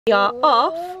We are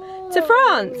off to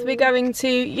France. We're going to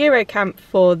Eurocamp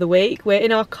for the week. We're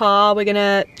in our car. We're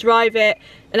gonna drive it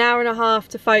an hour and a half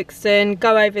to Folkestone,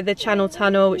 go over the Channel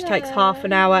Tunnel, which takes half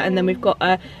an hour, and then we've got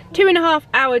a 2.5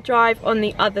 hour drive on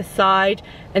the other side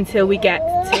until we get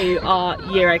to our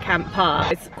Eurocamp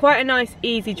park. It's quite a nice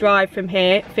easy drive from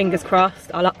here, fingers crossed.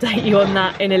 I'll update you on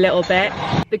that in a little bit.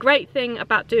 The great thing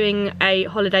about doing a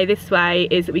holiday this way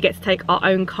is that we get to take our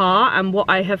own car, and what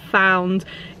I have found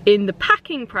in the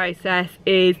packing process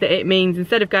is that it means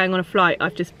instead of going on a flight,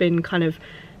 I've just been kind of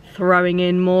throwing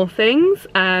in more things,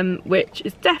 which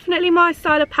is definitely my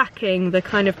style of packing, the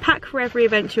kind of pack for every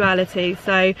eventuality.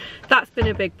 So that's been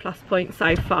a big plus point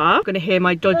so far. I'm going to hear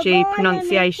my dodgy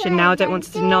pronunciation now. I don't want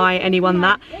to deny anyone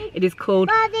that. It is called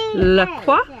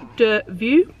Croix Du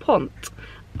Vieux Pont.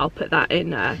 I'll put that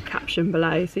in a caption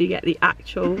below so you get the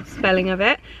actual spelling of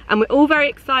it. And we're all very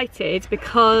excited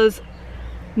because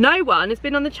no one has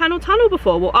been on the Channel Tunnel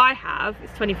before. Well, I have.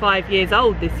 It's 25 years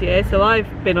old this year, so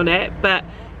I've been on it, but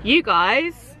you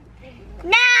guys,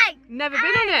 no, never been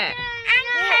on it.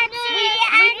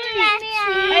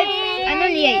 I'm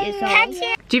only 8 years old.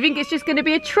 Do you think it's just going to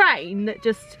be a train that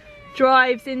just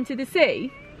drives into the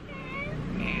sea?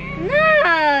 No.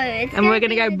 And we're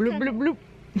going to go bloop bloop bloop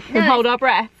and hold our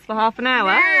breath for half an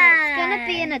hour? No, it's going to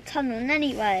be in a tunnel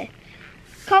anyway.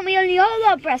 Can't we only hold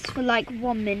our breath for like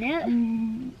 1 minute?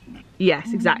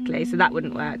 Yes, exactly. So that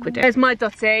wouldn't work, would it? There's my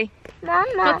Dottie. Mama,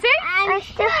 Dottie? I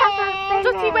still have a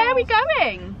Dottie, where are we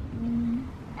going?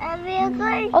 We are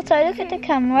going. Otto, look at the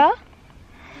camera.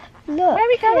 Look. Where are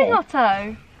we going,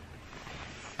 Otto?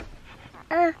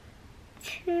 To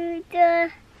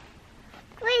the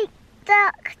Great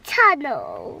Dark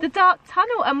Tunnel. The Dark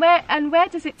Tunnel, and where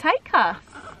does it take us?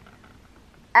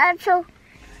 To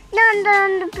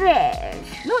London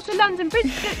Bridge. Not to London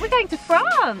Bridge. We're going to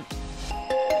France.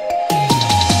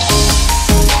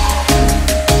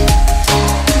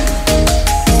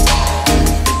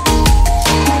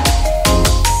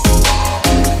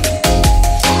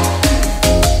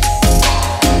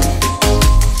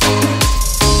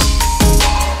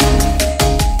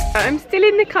 I'm still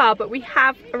in the car, but we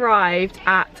have arrived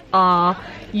at our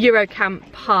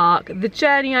Eurocamp park. The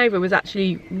journey over was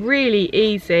actually really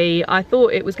easy. I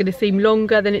thought it was going to seem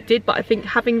longer than it did, but I think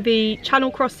having the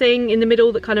channel crossing in the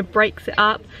middle that kind of breaks it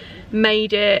up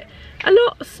made it a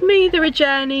lot smoother a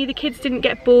journey. The kids didn't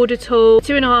get bored at all.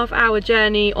 2.5 hour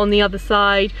journey on the other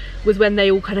side was when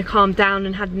they all kind of calmed down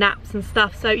and had naps and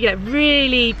stuff. So yeah,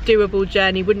 really doable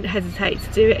journey, wouldn't hesitate to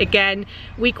do it again.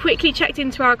 We quickly checked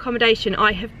into our accommodation.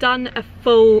 I have done a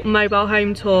full mobile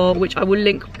home tour, which I will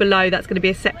link below. That's going to be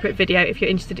a separate video if you're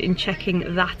interested in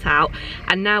checking that out.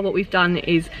 And now what we've done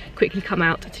is quickly come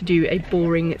out to do a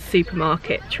boring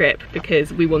supermarket trip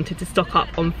because we wanted to stock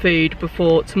up on food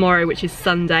before tomorrow, which is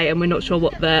Sunday, and we're not sure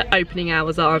what the opening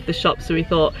hours are of the shop, so we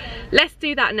thought let's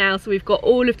do that now. So we've got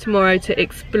all of tomorrow to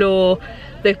explore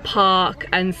the park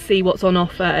and see what's on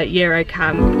offer at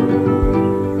Eurocamp.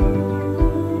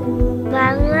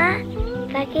 Mama,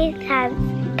 Becky,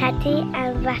 Catty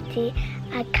and Ratty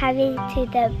are coming to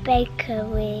the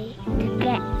bakery to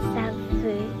get some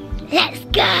food. Let's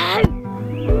go!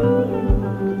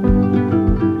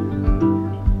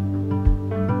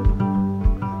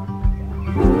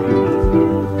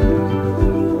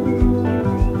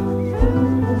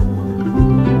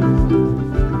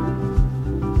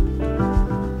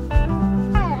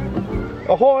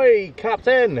 Ahoy,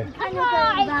 Captain!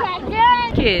 Ahoy,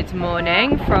 Captain! Good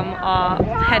morning from our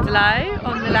pedalo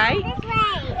on the lake.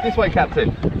 This way,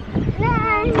 Captain.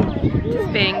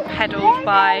 Just being pedalled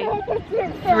by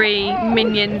 3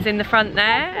 minions in the front there,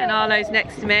 and Arlo's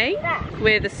next to me.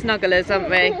 We're the snugglers, aren't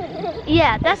we?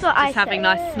 Yeah, that's what I said. Just having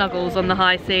nice snuggles on the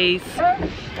high seas.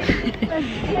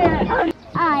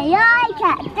 Aye, aye,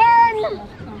 Captain!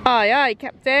 Aye, aye,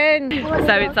 Captain.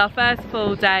 So it's our first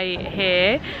full day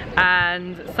here,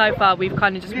 and so far we've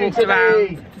kind of just walked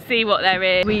around to see what there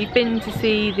is. We've been to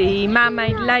see the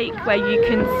man-made lake where you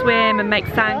can swim and make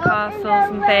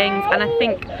sandcastles and things, and I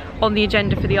think on the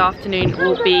agenda for the afternoon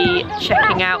we'll be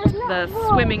checking out the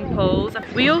swimming pools.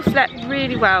 We all slept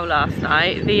really well last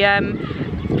night. The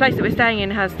place that we're staying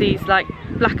in has these like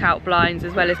blackout blinds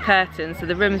as well as curtains, so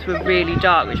the rooms were really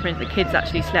dark, which meant the kids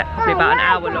actually slept probably about an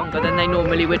hour longer than they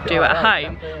normally would do at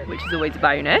home, which is always a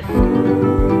bonus.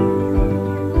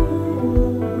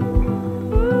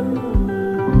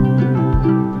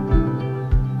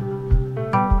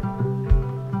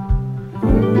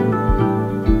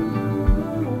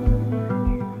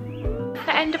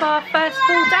 The end of our first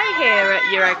full day here at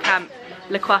Eurocamp.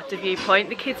 Croix Du Vieux Pont.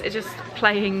 The kids are just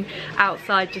playing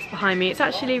outside just behind me. It's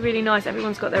actually really nice.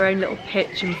 Everyone's got their own little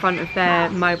pitch in front of their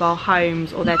mobile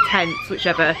homes or their tents,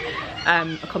 whichever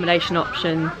accommodation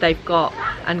option they've got,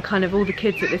 and kind of all the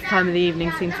kids at this time of the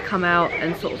evening seem to come out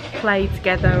and sort of play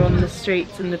together on the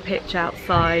streets and the pitch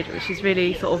outside, which is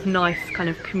really sort of nice kind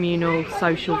of communal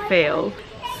social feel.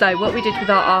 So what we did with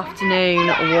our afternoon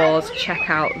was check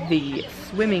out the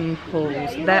swimming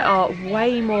pools. There are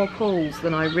way more pools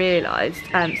than I realised,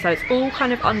 so it's all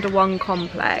kind of under one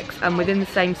complex, and within the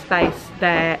same space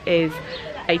there is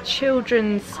a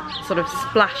children's sort of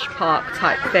splash park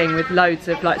type thing with loads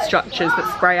of like structures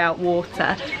that spray out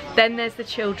water. Then there's the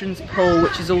children's pool,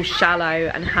 which is all shallow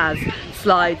and has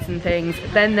slides and things.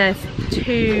 Then there's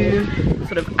two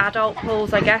sort of adult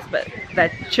pools, I guess, but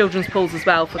they're children's pools as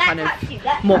well for kind of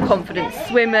more confident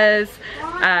swimmers.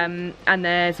 And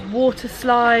there's water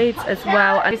slides as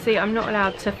well. Obviously I'm not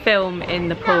allowed to film in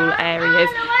the pool areas,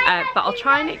 but I'll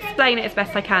try and explain it as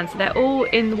best I can. So they're all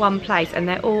in one place and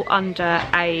they're all under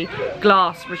a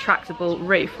glass retractable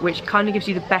roof, which kind of gives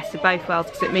you the best of both worlds,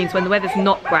 because it means when the weather's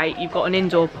not great you've got an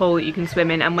indoor pool that you can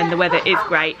swim in, and when the weather is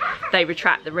great they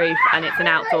retract the roof and it's an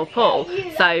outdoor pool.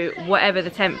 So whatever the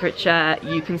temperature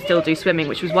you can still do swimming,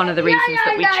 which was one of the reasons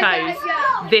that we chose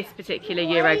this particular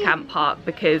Eurocamp park,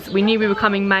 because we knew we were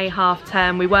coming May half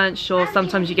term. We weren't sure,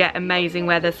 sometimes you get amazing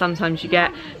weather, sometimes you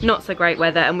get not so great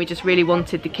weather, and we just really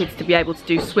wanted the kids to be able to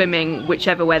do swimming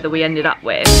whichever weather we ended up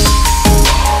with.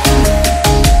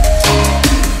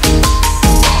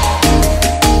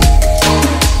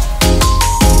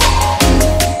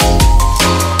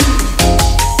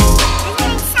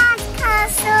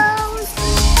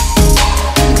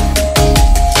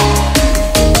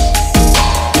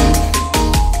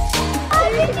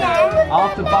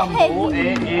 After Bumble,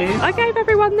 it is... I gave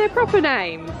everyone their proper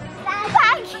names.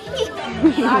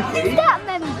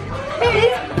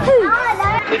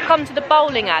 We've come to the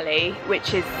bowling alley,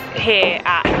 which is here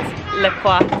at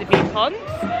Croix Du Vieux Pont,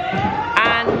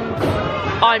 and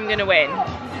I'm gonna win.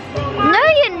 No,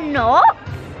 you're not.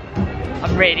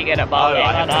 I'm really good at bowling,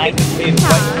 aren't I?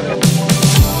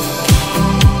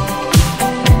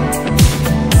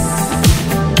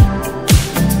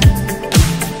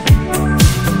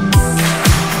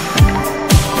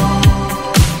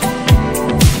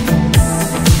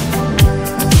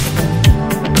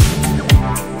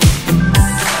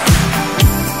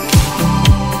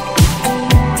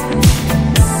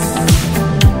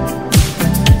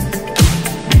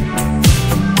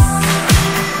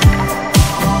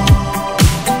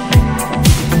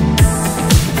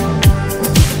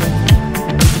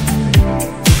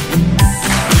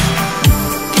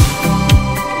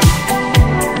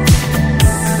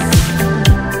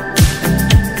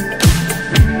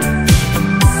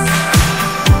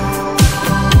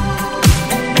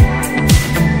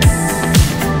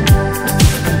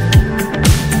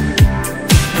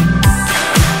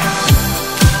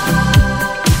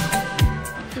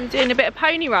 Doing a bit of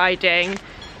pony riding.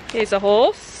 Here's a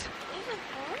horse.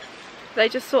 They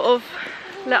just sort of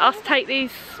let us take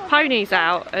these ponies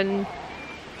out and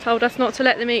told us not to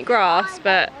let them eat grass,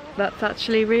 but that's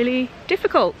actually really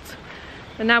difficult.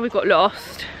 And now we've got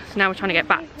lost, so now we're trying to get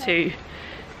back to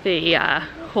the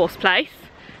horse place.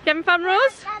 You having fun,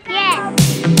 Roz? Yeah.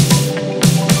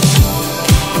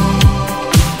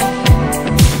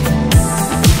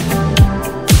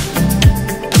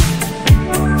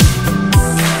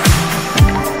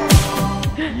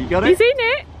 Got it? You seen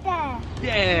it? There.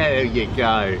 There you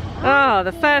go. Oh,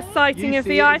 the first sighting of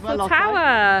the Eiffel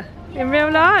Tower in real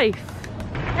life.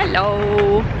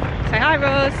 Hello. Say hi,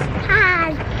 Rose.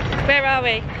 Hi. Where are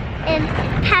we? In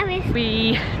Paris.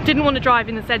 We didn't want to drive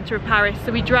in the centre of Paris,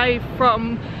 so we drove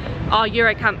from our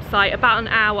Eurocamp site about an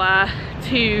hour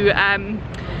to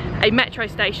a metro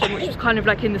station, which was kind of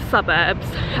like in the suburbs,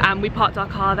 and we parked our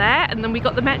car there, and then we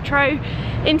got the metro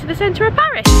into the centre of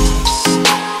Paris.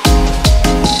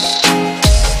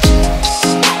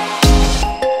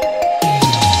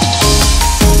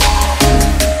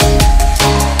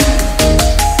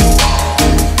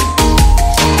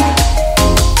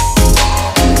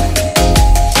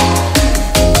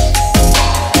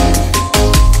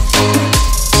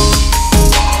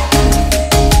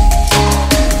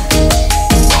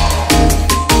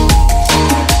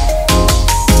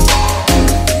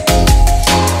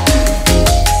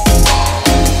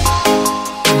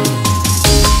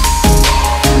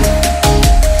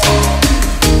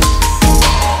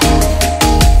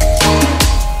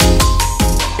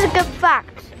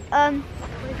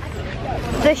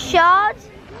 The Shard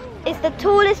is the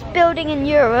tallest building in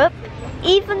Europe,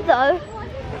 even though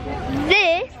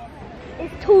this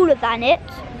is taller than it,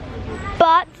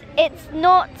 but it's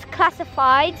not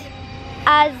classified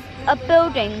as a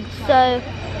building, so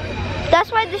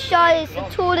that's why the Shire is the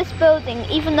tallest building,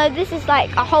 even though this is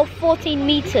like a whole 14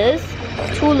 meters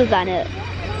taller than it.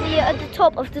 We are at the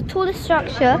top of the tallest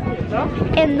structure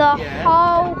in the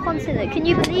whole continent. Can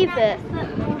you believe it?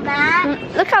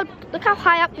 Look how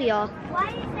high up we are.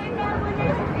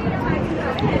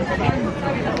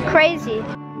 Crazy.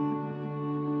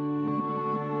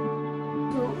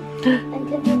 And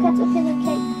can you cut a piece of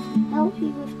cake? Help you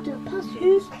with the puzzle.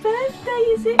 Whose birthday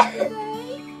is it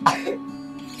today?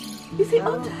 Is it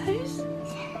Otto's?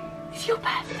 It's your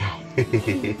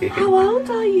birthday. How old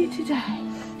are you today?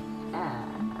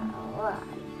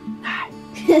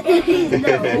 He's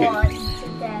not one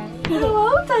today. How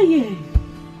old are you?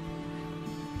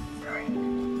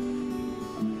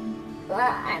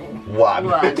 One.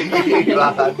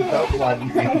 Not 1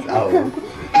 years old.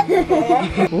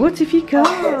 What have you got?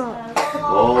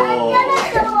 Oh.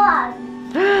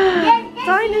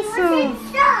 Dinosaur.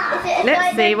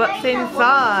 Let's see what's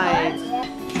inside.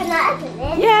 Can I open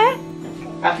it? Yeah.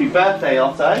 Happy birthday,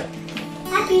 Otto.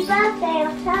 Happy birthday,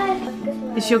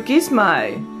 Otto. It's your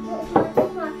gizmo.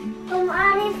 From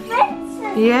Annie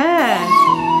Fritz. Yeah.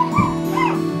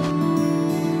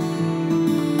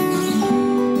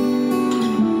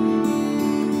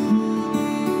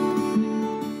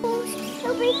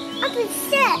 It'll be up and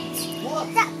set.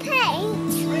 That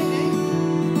paint.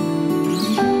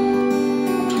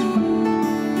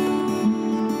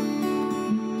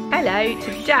 Hello,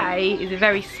 today is a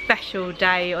very special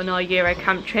day on our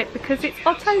Eurocamp trip because it's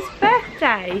Otto's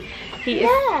birthday. He is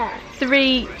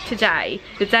 3 today.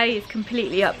 The day is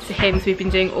completely up to him, so we've been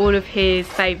doing all of his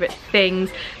favourite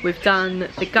things. We've done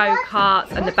the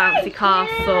go-karts and the bouncy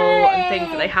castle and things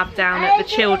that they have down at the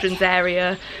children's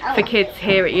area for kids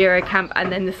here at Eurocamp,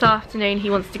 and then this afternoon he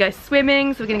wants to go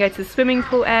swimming, so we're going to go to the swimming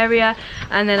pool area,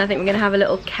 and then I think we're going to have a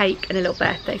little cake and a little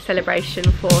birthday celebration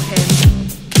for him.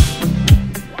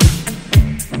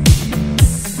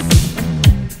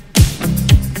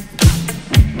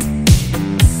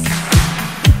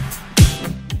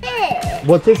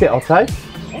 What is it, Otto?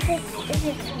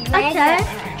 Otto?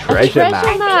 Treasure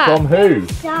map. From who?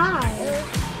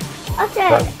 Otto.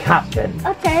 From Captain.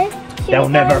 Otto. They'll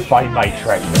never find my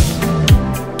treasure.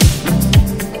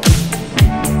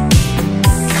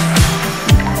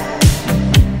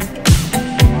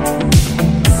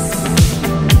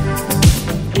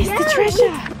 It's the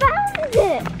treasure. Found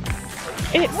it.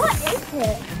 It's What is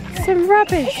it? some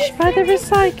rubbish by the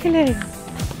recycling.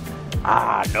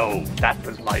 Ah, no, that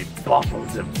was my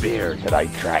bottles of beer that I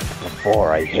drank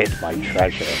before I hid my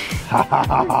treasure. Ha ha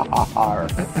ha ha ha.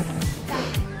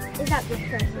 Is that the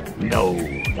treasure? No,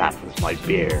 that was my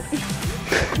beer.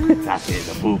 That is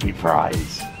a booby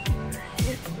prize.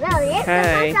 Well, yes,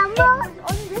 Okay. there's some more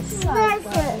on this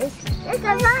treasures. There's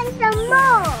some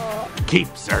more.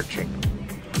 Keep searching,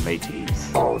 mateys.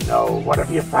 Oh no, what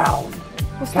have you found?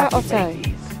 What's that, Otto?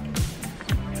 Mateys.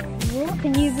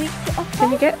 Can you reach it up?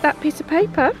 Can you get that piece of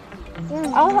paper?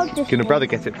 I'll hold this. Can a brother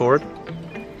get it forward?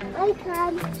 I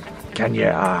can. Can you?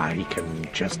 Ah, he can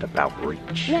just about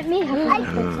reach. Let me have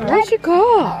a look. What you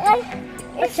got?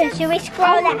 Should we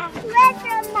scroll that?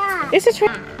 Treasure map. It's a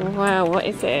treasure. Wow, what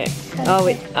is it? Oh,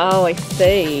 I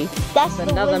see. That's the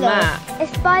Another willow. map.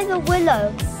 It's by the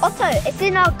willow. Otto, it's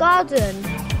in our garden.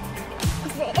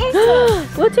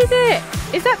 What is it?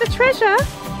 Is that the treasure?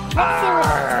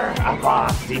 Arr,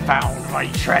 avast, he found my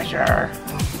treasure.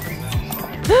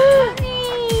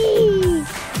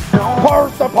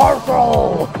 Where's the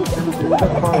parcel?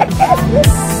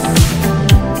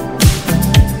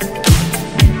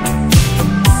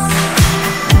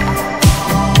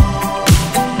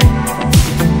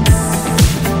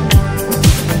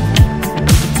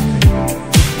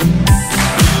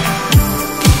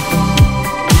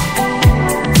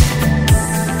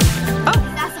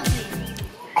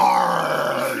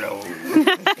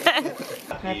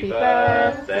 Happy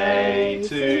birthday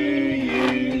to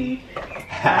you.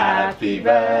 Happy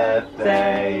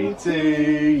birthday to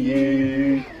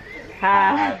you.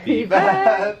 Happy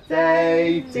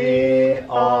birthday, dear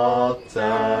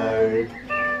Otto.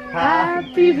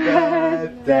 Happy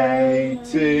birthday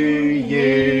to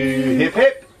you. Hip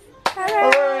hip.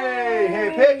 Hooray!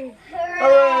 Hip hip.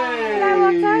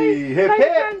 Hooray! Hip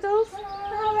hip. Candles.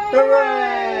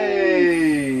 Hooray!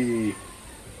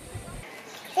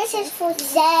 This is for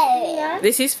sharing.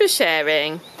 This is for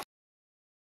sharing.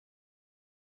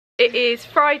 It is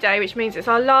Friday, which means it's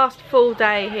our last full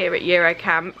day here at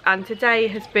Eurocamp, and today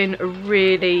has been a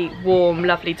really warm,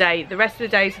 lovely day. The rest of the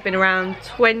days have been around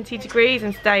 20 degrees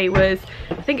and today was,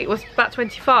 I think it was about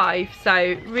 25,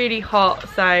 so really hot.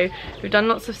 So we've done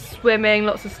lots of swimming,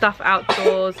 lots of stuff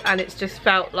outdoors, and it's just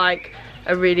felt like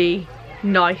a really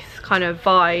nice kind of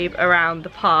vibe around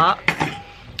the park.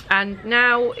 And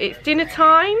now it's dinner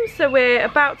time, so we're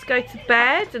about to go to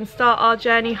bed and start our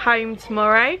journey home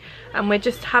tomorrow. And we're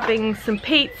just having some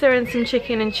pizza and some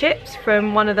chicken and chips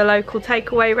from one of the local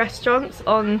takeaway restaurants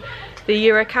on the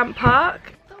Eurocamp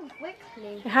park. It's gone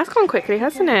quickly. It has gone quickly,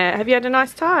 hasn't it? Have you had a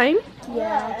nice time?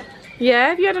 Yeah. Yeah,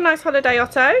 have you had a nice holiday,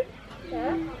 Otto?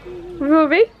 Yeah.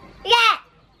 Rory? Yeah.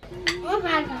 I've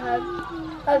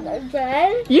had a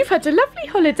day. You've had a lovely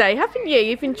holiday, haven't you?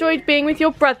 You've enjoyed being with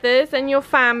your brothers and your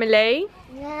family.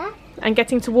 Yeah. And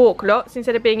getting to walk lots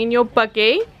instead of being in your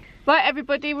buggy. Right,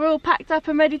 everybody, we're all packed up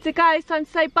and ready to go. It's time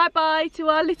to say bye-bye to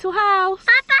our little house.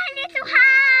 Bye-bye, little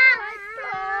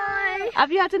house. Bye.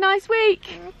 Have you had a nice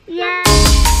week? Yeah.